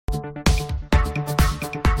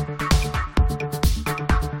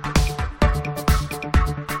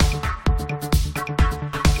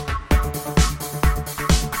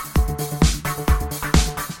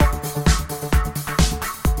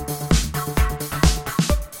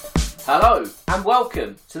Hello and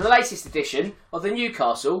welcome to the latest edition of the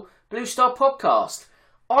Newcastle Blue Star podcast.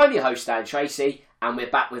 I'm your host Dan Tracy and we're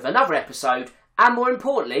back with another episode and more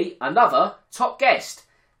importantly another top guest.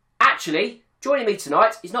 Actually, joining me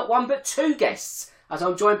tonight is not one but two guests as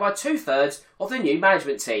I'm joined by 2/3 of the new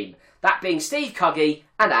management team, that being Steve Cuggy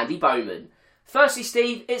and Andy Bowman. Firstly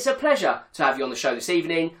Steve, it's a pleasure to have you on the show this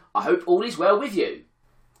evening. I hope all is well with you.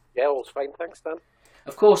 Yeah, all's fine, thanks Dan.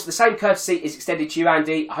 Of course, the same courtesy is extended to you,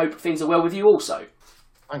 Andy. I hope things are well with you also.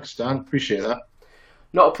 Thanks, Dan. Appreciate that.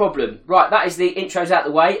 Not a problem. Right, that is the intros out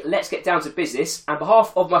of the way. Let's get down to business. On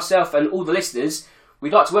behalf of myself and all the listeners,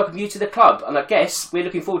 we'd like to welcome you to the club. And I guess we're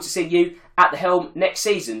looking forward to seeing you at the helm next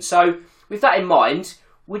season. So, with that in mind,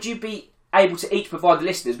 would you be able to each provide the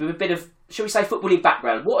listeners with a bit of, shall we say, footballing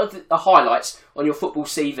background? What are the highlights on your football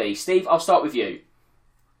CV? Steve, I'll start with you.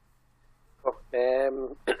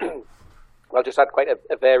 Well, just had quite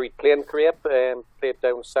a varied playing career. Played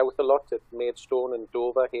down south a lot at Maidstone and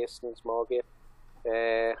Dover, Hastings, Margate.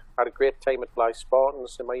 Had a great time at Blyth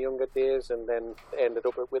Spartans in my younger days, and then ended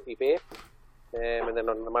up at Whitley Bay. And then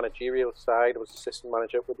on the managerial side, I was assistant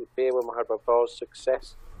manager at Whitley Bay when we had our vast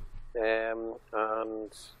success. And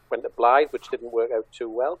went to Blyth, which didn't work out too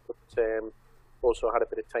well, but also had a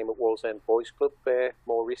bit of time at Wallsend Boys Club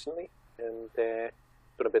more recently, and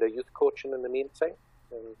done a bit of youth coaching in the meantime.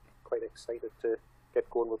 And quite excited to get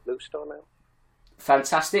going with Blue Star now.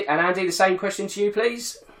 Fantastic. And Andy, the same question to you,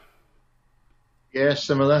 please. Yeah,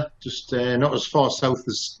 similar. Just not as far south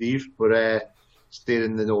as Steve, but stayed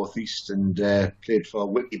in the northeast and played for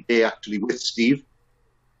Whitley Bay actually with Steve.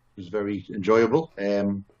 It was very enjoyable.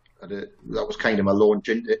 That was kind of my launch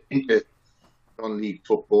into non-league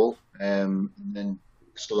football. And then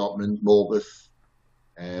Stortland, Morpeth,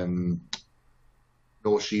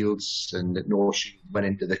 North Shields, and at North Shields went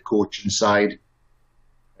into the coaching side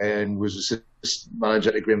and was assistant manager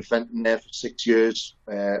at Grimfenton there for 6 years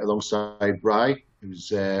alongside Bry,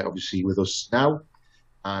 who's obviously with us now.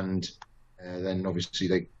 And then obviously,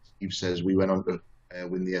 like Steve says, we went on to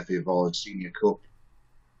win the FA Vase Senior Cup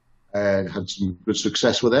and had some good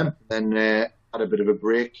success with them. Then had a bit of a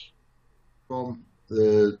break from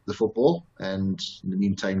the football, and in the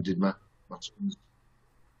meantime did my son's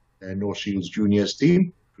North Shields Juniors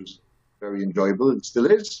team, which was very enjoyable and still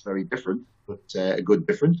is very different, but a good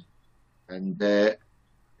difference. And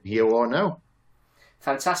here we are now.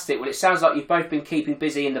 Fantastic. Well, it sounds like you've both been keeping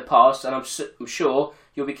busy in the past, and I'm sure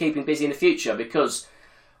you'll be keeping busy in the future, because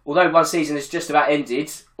although one season has just about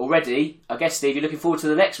ended already, I guess, Steve, you're looking forward to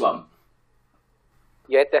the next one.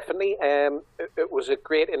 Yeah, definitely. It was a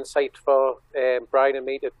great insight for Brian and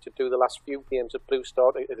me to do the last few games at Blue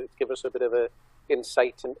Star. It gave us a bit of a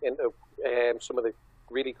insight into some of the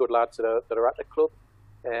really good lads that are at the club,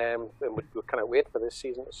 and we kind of wait for this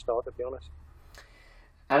season to start, to be honest.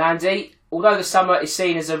 And Andy, although the summer is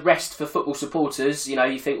seen as a rest for football supporters, you know,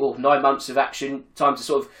 you think, 9 months of action, time to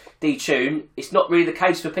sort of detune. It's not really the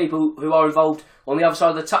case for people who are involved on the other side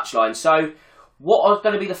of the touchline. So, what are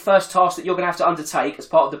going to be the first tasks that you're going to have to undertake as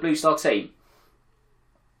part of the Blue Star team?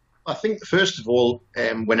 I think first of all,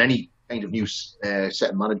 when any kind of new set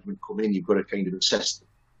of management come in, you've got to kind of assess the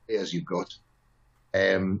players you've got.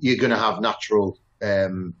 You're going to have natural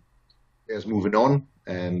players moving on,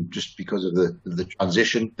 just because of the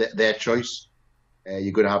transition, their choice.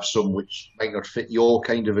 You're going to have some which might not fit your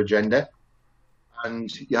kind of agenda,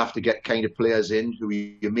 and you have to get kind of players in who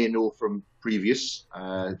you may know from previous,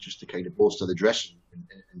 just to kind of bolster the dressing,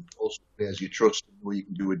 and also players you trust and know you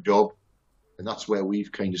can do a job. And that's where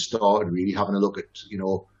we've kind of started, really having a look at,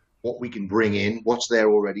 what we can bring in, what's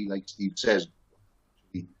there already, like Steve says,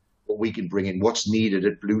 what we can bring in, what's needed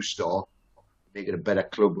at Blue Star, make it a better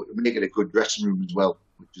club, make it a good dressing room as well,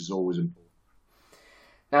 which is always important.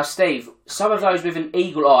 Now, Steve, some of those with an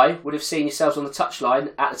eagle eye would have seen yourselves on the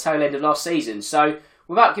touchline at the tail end of last season. So,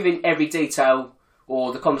 without giving every detail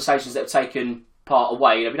or the conversations that have taken part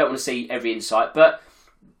away, we don't want to see every insight, but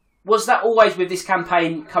was that always with this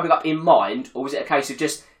campaign coming up in mind, or was it a case of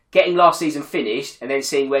just getting last season finished and then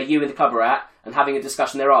seeing where you and the club are at and having a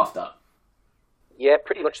discussion thereafter? Yeah,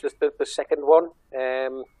 pretty much the second one.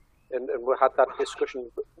 And we had that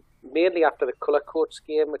discussion mainly after the Colour Coats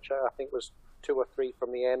game, which I think was 2 or 3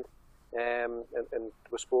 from the end. And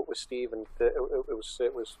we spoke with Steve, and it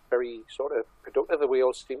was very sort of productive. We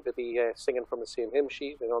all seemed to be singing from the same hymn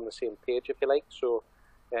sheet and on the same page, if you like. So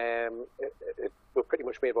we pretty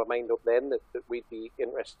much made our mind up then that we'd be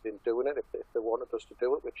interested in doing it if they wanted us to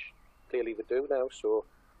do it, which clearly they do now. So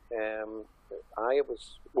we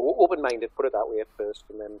were open-minded, put it that way at first,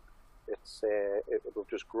 and then we've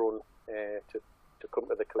just grown to to come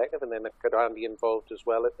to the collective, and then I've got Andy involved as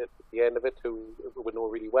well at the end of it, who we know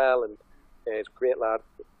really well, and is a great lad.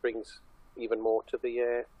 Brings even more to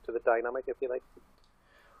the dynamic, if you like.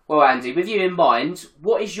 Well, Andy, with you in mind,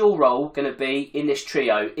 what is your role going to be in this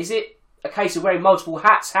trio? Is it a case of wearing multiple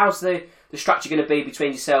hats? How's the structure going to be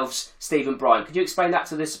between yourselves, Steve and Brian? Could you explain that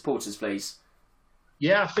to the supporters, please?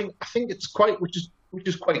 Yeah, I think it's quite, which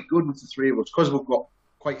is quite good with the three of us, because we've got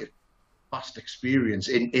quite a vast experience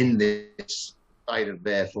in this side of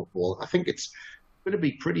their football. I think it's going to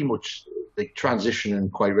be pretty much like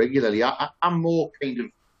transitioning quite regularly. I'm more kind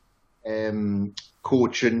of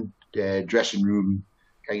coaching, dressing room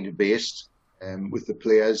kind of based with the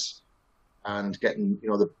players, and getting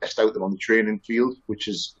the best out of them on the training field, which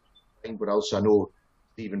is I think. But also I know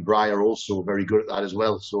Steve and Bri are also very good at that as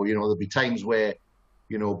well. So there'll be times where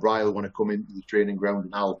Bri will want to come into the training ground,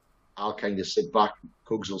 and I'll kind of sit back.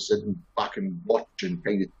 Cugs will sit back and watch and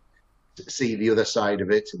kind of see the other side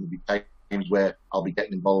of it. And there'll be times where I'll be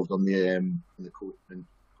getting involved on the coaching and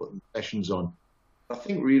putting sessions on. I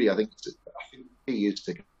think the key is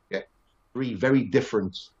to get three very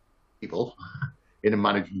different people in a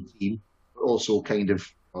management team, but also kind of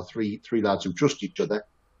three lads who trust each other,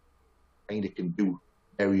 kind of can do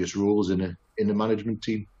various roles in a management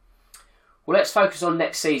team. Well, let's focus on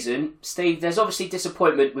next season. Steve, there's obviously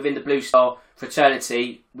disappointment within the Blue Star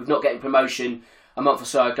fraternity with not getting promotion a month or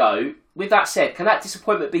so ago. With that said, can that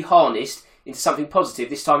disappointment be harnessed into something positive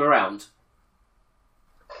this time around?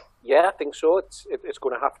 Yeah, I think so. It's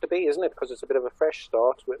going to have to be, isn't it? Because it's a bit of a fresh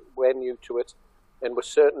start. We're new to it, and we're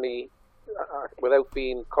certainly, without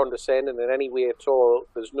being condescending in any way at all,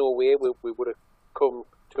 there's no way we would have come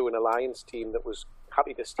to an Alliance team that was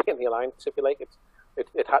happy to stay in the Alliance, if you like.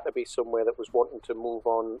 It had to be somewhere that was wanting to move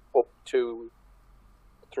on up to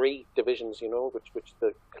 3 divisions, which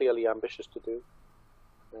they're clearly ambitious to do.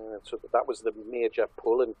 So that was the major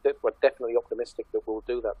pull, and we're definitely optimistic that we'll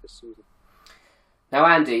do that this season. Now,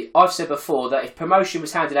 Andy, I've said before that if promotion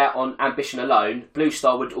was handed out on ambition alone, Blue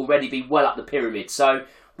Star would already be well up the pyramid. So,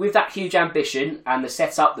 with that huge ambition and the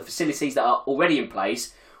setup, the facilities that are already in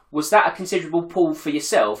place, was that a considerable pull for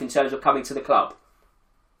yourself in terms of coming to the club?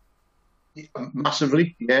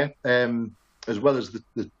 Massively, yeah. As well as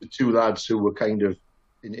the 2 lads who were kind of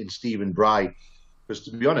in Steve and Bri. Because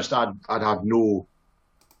to be honest, I'd had no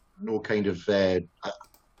kind of.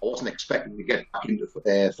 I wasn't expecting to get back into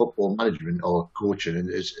football management or coaching, and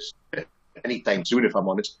it's anytime soon, if I'm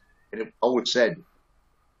honest. And I always said,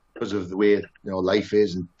 because of the way life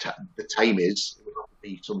is and the time is, it would have to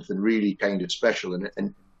be something really kind of special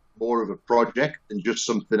and more of a project than just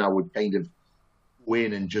something I would kind of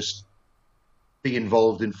win and just be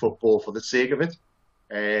involved in football for the sake of it.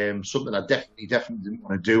 Something I definitely didn't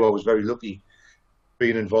want to do. I was very lucky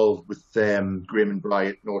being involved with Graham and Bri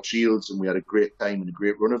at North Shields, and we had a great time and a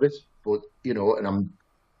great run of it. But and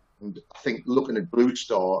I think looking at Blue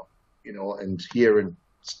Star, and hearing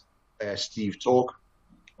Steve talk,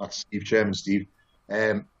 that's Steve, Chairman Steve,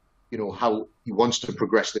 how he wants to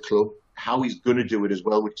progress the club, how he's going to do it as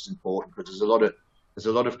well, which is important, because there's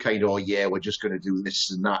a lot of kind of we're just going to do this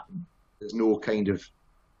and that. And there's no kind of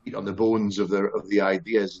meat on the bones of the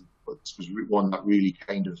ideas. But this was one that really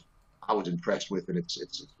kind of I was impressed with, and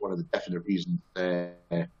it's one of the definite reasons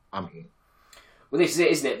I'm here. Well, this is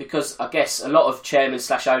it, isn't it? Because I guess a lot of chairmen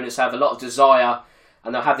 / owners have a lot of desire,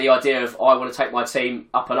 and they'll have the idea of, I want to take my team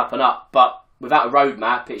up and up and up, but without a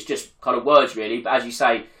roadmap, it's just kind of words, really. But as you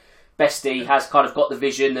say, Bestie has kind of got the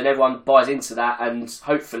vision, and everyone buys into that, and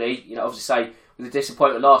hopefully, obviously say, with the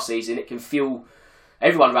disappointment last season, it can fuel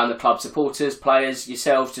everyone around the club, supporters, players,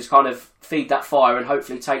 yourselves, just kind of feed that fire and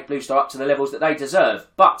hopefully take Blue Star up to the levels that they deserve.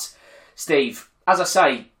 But Steve, as I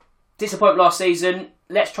say, disappointment last season.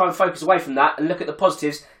 Let's try and focus away from that and look at the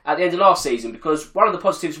positives at the end of last season, because one of the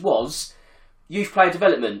positives was youth player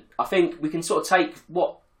development. I think we can sort of take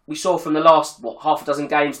what we saw from the last, half a dozen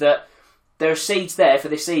games, that there are seeds there for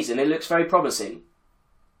this season. It looks very promising.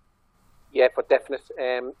 Yeah, for definite.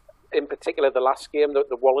 In particular, the last game,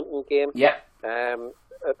 the Wallington game. Yeah.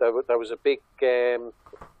 There was a big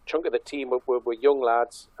chunk of the team were young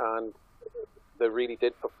lads, and they really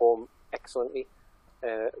did perform excellently.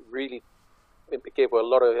 Really, it gave a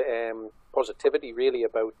lot of positivity, really,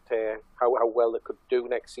 about how well they could do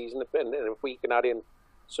next season. And if we can add in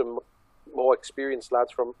some more experienced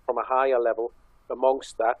lads from a higher level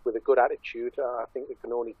amongst that with a good attitude, I think we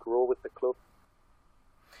can only grow with the club.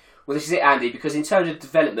 Well, this is it, Andy, because in terms of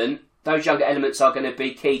development, those younger elements are going to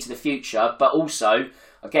be key to the future, but also,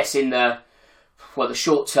 I guess in the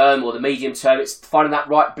short term or the medium term, it's finding that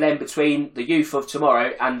right blend between the youth of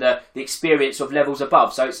tomorrow and the experience of levels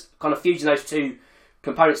above. So it's kind of fusing those two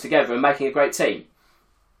components together and making a great team.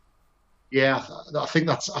 Yeah, I think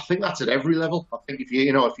that's at every level. I think if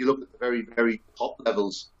you look at the very very top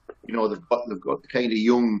levels, they've got the kind of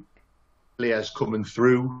young players coming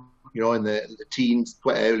through, in the teens,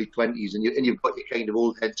 early 20s, and you've got your kind of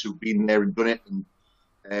old heads who've been there and done it,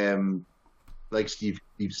 and like Steve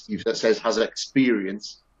says, has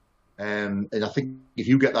experience. And I think if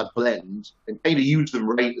you get that blend and kind of use them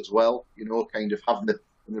right as well, kind of have them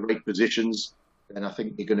in the right positions, then I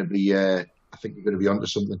think you're going to be onto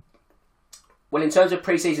something. Well, in terms of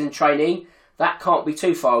pre-season training, that can't be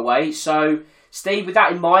too far away. So, Steve, with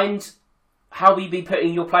that in mind, how will you be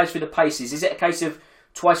putting your players through the paces? Is it a case of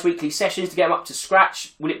twice weekly sessions to get them up to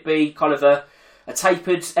scratch? Will it be kind of a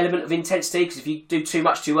tapered element of intensity? Because if you do too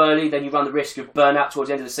much too early, then you run the risk of burnout towards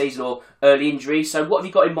the end of the season or early injury. So what have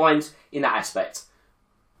you got in mind in that aspect?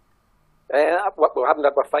 We haven't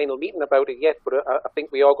had our final meeting about it yet, but I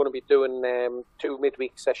think we are going to be doing 2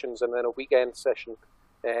 midweek sessions and then a weekend session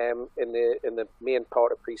in the main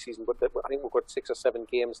part of pre-season. But I think we've got 6 or 7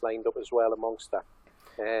 games lined up as well amongst that.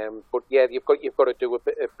 But yeah, you've got to do a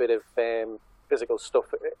bit of physical stuff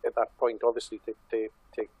at that point, obviously, to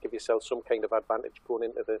give yourself some kind of advantage going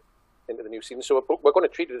into the new season. So we're going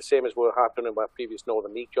to treat it the same as we have done in our previous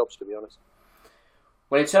Northern League jobs, to be honest.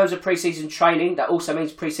 Well, in terms of pre-season training, that also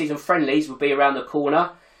means pre-season friendlies will be around the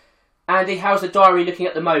corner. Andy, how's the diary looking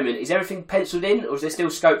at the moment? Is everything penciled in, or is there still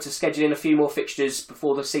scope to schedule in a few more fixtures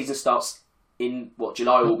before the season starts in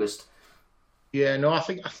July, August? Yeah, no, I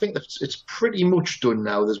think it's pretty much done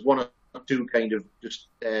now. There's one or two kind of just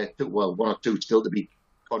one or two still to be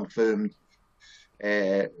confirmed.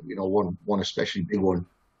 One especially big one,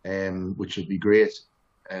 which would be great.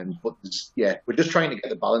 But we're just trying to get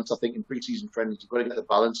the balance. I think in pre-season friendlies, you've got to get the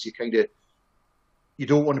balance. You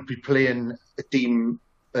don't want to be playing teams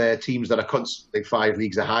that are constantly 5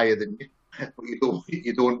 leagues or higher than you, but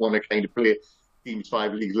you don't want to kind of play teams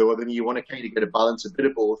 5 leagues lower than you. You want to kind of get a balance, a bit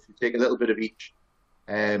of both. You take a little bit of each.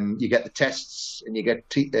 You get the tests, and you get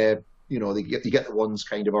you get the ones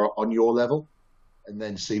kind of are on your level, and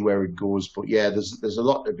then see where it goes. But yeah, there's a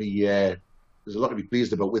lot to be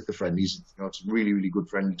pleased about with the friendlies. It's really, really good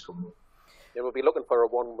friendlies coming up. Yeah, we'll be looking for a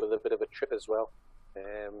one with a bit of a trip as well,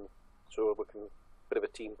 so we can bit of a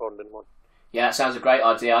team bonding one. Yeah, that sounds a great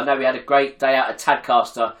idea. I know we had a great day out at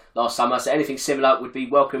Tadcaster last summer, so anything similar would be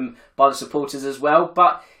welcome by the supporters as well.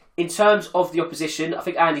 But in terms of the opposition, I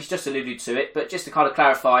think Andy's just alluded to it, but just to kind of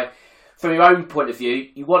clarify, from your own point of view,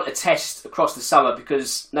 you want a test across the summer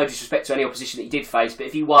because, no disrespect to any opposition that you did face, but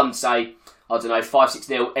if you won, say,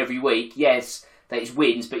 5-6-0 every week, yes, that is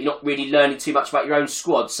wins, but you're not really learning too much about your own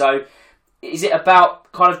squad. So is it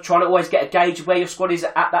about kind of trying to always get a gauge of where your squad is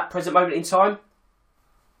at that present moment in time?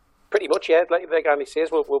 Pretty much, yeah. Like Andy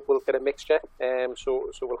says, we'll get a mixture. So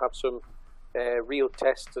we'll have some real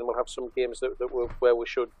tests, and we'll have some games where we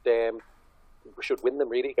should win them.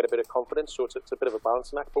 Really, get a bit of confidence. So it's a bit of a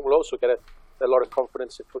balancing act. But we'll also get a lot of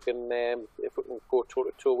confidence if we can go toe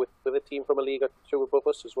to toe with a team from a league or two above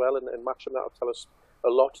us as well, and match them. That'll tell us a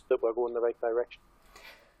lot that we're going in the right direction.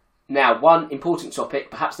 Now, one important topic,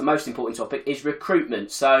 perhaps the most important topic, is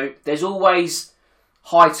recruitment. So there's always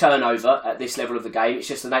high turnover at this level of the game. It's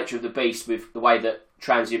just the nature of the beast with the way that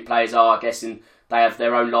transient players are, I guess, and they have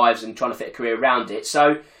their own lives and trying to fit a career around it.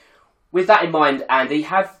 So with that in mind, Andy,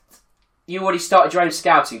 have you already started your own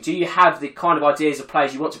scouting? Do you have the kind of ideas of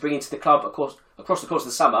players you want to bring into the club across the course of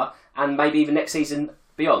the summer and maybe even next season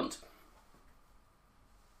beyond?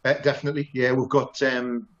 Definitely, yeah. We've got,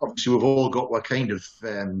 obviously we've all got what kind of,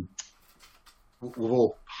 we've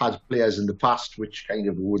all had players in the past which kind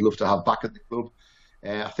of we would love to have back at the club.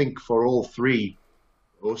 I think for all three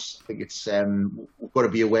of us, I think it's we've got to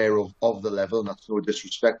be aware of the level, and that's no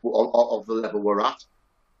disrespect, of the level we're at,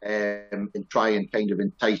 and try and kind of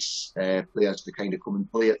entice players to kind of come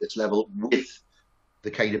and play at this level with the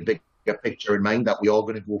kind of bigger picture in mind that we are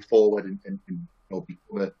going to go forward and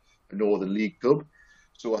become a Northern League club.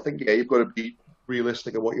 So I think, yeah, you've got to be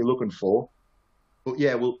realistic at what you're looking for. But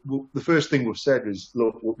yeah, the first thing we've said is,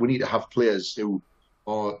 look, we need to have players who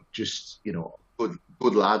are just,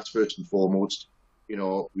 good lads first and foremost. We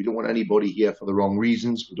don't want anybody here for the wrong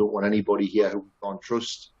reasons. We don't want anybody here who we can't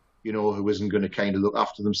trust, who isn't going to kind of look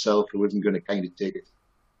after themselves, who isn't going to kind of take it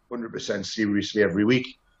 100% seriously every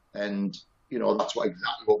week. And, that's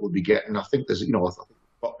exactly what we'll be getting. I think there's, I think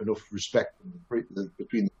we've got enough respect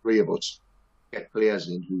between the three of us to get players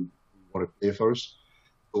in who want to play for us.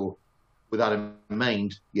 So with that in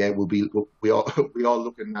mind, yeah, we are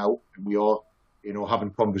looking now, and we are, having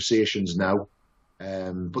conversations now.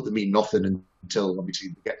 But they mean nothing until obviously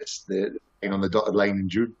we get the thing on the dotted line in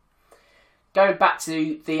June. Going back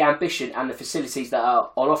to the ambition and the facilities that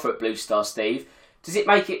are on offer at Blue Star, Steve, Does it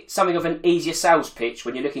make it something of an easier sales pitch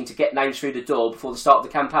when you're looking to get names through the door before the start of the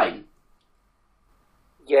campaign?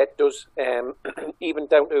 Yeah, it does. Even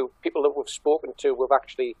down to people that we've spoken to, we've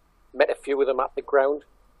actually met a few of them at the ground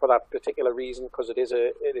for that particular reason, because it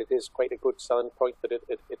is quite a good selling point that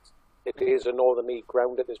it is a Northern League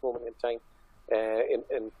ground at this moment in time,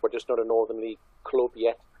 and we're just not a Northern League club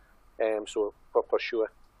yet, so for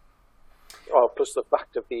sure. Oh, plus the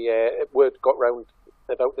fact of the word got round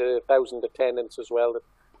about the 1,000 attendance as well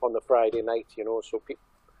on the Friday night, so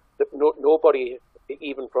nobody,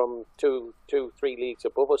 even from two, 3 leagues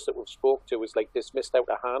above us that we've spoke to, is like dismissed out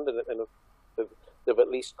of hand, and they've at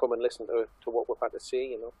least come and listened to what we've had to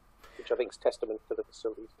say, which I think is testament to the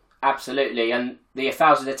facilities. Absolutely, and the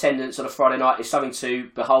 1,000 attendance on a Friday night is something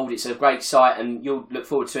to behold. It's a great sight, and you'll look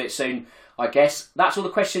forward to it soon, I guess. That's all the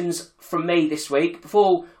questions from me this week.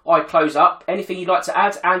 Before I close up, anything you'd like to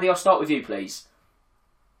add? Andy, I'll start with you, please.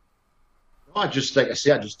 I just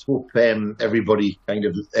hope everybody kind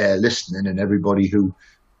of listening, and everybody who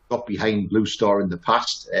got behind Blue Star in the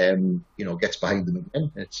past, gets behind them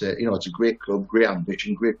again. It's a great club, great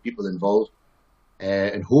ambition, great people involved,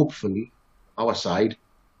 and hopefully our side,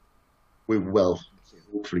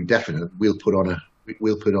 definitely we'll put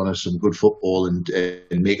on some good football and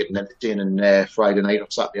make it an entertaining Friday night or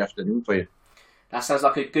Saturday afternoon for you. That sounds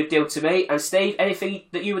like a good deal to me. And Steve, anything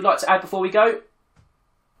that you would like to add before we go?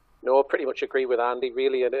 No, I pretty much agree with Andy,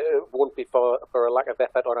 really, and it won't be for a lack of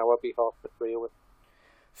effort on our behalf to agree with.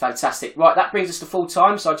 Fantastic. Right, that brings us to full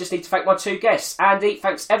time, so I just need to thank my 2 guests. Andy,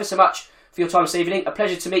 thanks ever so much for your time this evening. A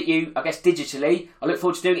pleasure to meet you, I guess, digitally. I look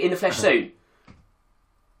forward to doing it in the flesh soon.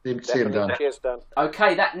 Same, Dan. Cheers, Dan.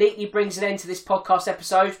 Okay, that neatly brings an end to this podcast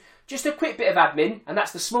episode. Just a quick bit of admin, and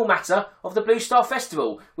that's the small matter of the Blue Star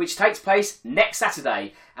Festival, which takes place next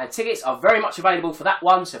Saturday. And tickets are very much available for that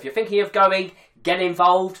one, so if you're thinking of going, get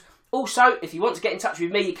involved. Also, if you want to get in touch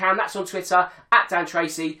with me, you can. That's on Twitter,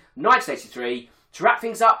 @DanTracy1983. To wrap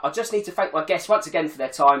things up, I just need to thank my guests once again for their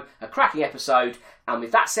time. A cracking episode. And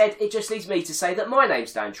with that said, it just leaves me to say that my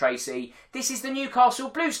name's Dan Tracy. This is the Newcastle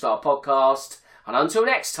Blue Star Podcast. And until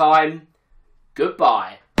next time,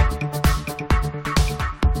 goodbye.